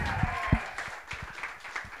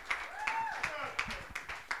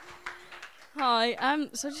Hi.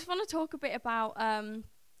 So I just want to talk a bit about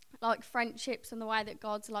like friendships and the way that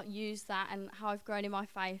God's like used that and how I've grown in my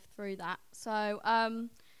faith through that. So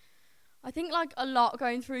I think like a lot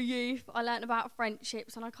going through youth, I learnt about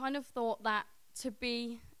friendships, and I kind of thought that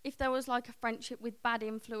if there was like a friendship with bad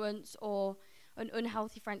influence or an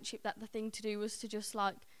unhealthy friendship, that the thing to do was to just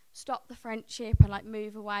like stop the friendship and like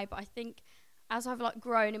move away. But I think as I've like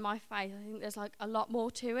grown in my faith, I think there's like a lot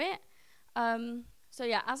more to it. So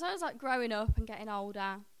yeah, as I was like growing up and getting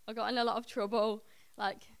older, I got in a lot of trouble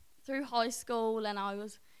like through high school, and I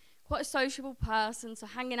was quite a sociable person, so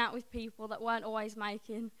hanging out with people that weren't always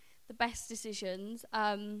making the best decisions.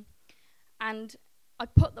 And I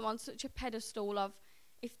put them on such a pedestal of,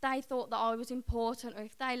 if they thought that I was important, or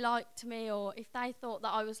if they liked me, or if they thought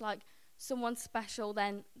that I was like someone special,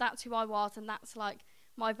 then that's who I was and that's like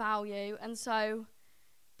my value. And so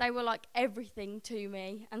they were like everything to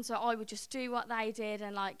me, and so I would just do what they did,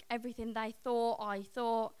 and like everything they thought, I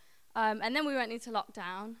thought. And then we went into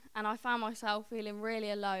lockdown, and I found myself feeling really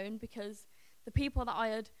alone because the people that I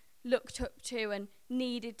had looked up to and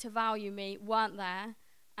needed to value me weren't there,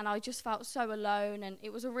 and I just felt so alone, and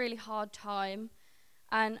it was a really hard time.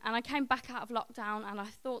 And I came back out of lockdown, and I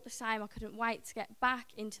thought the same. I couldn't wait to get back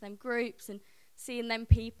into them groups and seeing them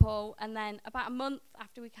people. And then about a month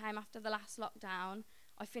after we came after the last lockdown,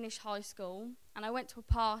 I finished high school, and I went to a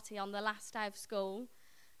party on the last day of school,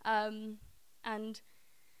 and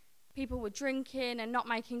people were drinking and not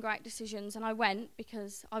making great decisions, and I went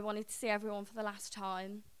because I wanted to see everyone for the last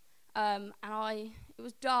time. It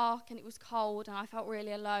was dark and it was cold, and I felt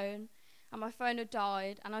really alone, and my phone had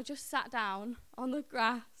died, and I just sat down on the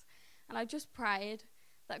grass and I just prayed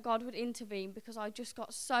that God would intervene, because I just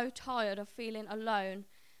got so tired of feeling alone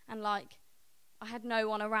and like I had no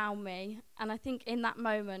one around me. And I think in that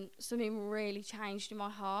moment something really changed in my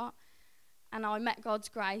heart, and I met God's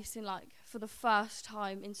grace in like for the first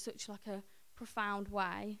time in such like a profound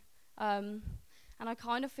way. And I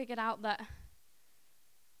kind of figured out that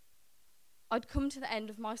I'd come to the end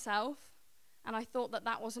of myself, and I thought that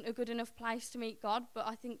that wasn't a good enough place to meet God. But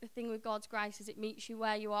I think the thing with God's grace is it meets you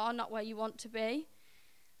where you are, not where you want to be.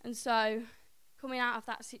 And so coming out of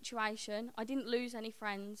that situation, I didn't lose any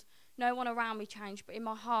friends. No one around me changed, but in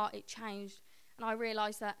my heart it changed. And I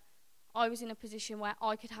realised that I was in a position where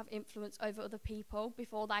I could have influence over other people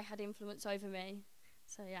before they had influence over me.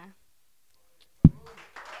 So yeah.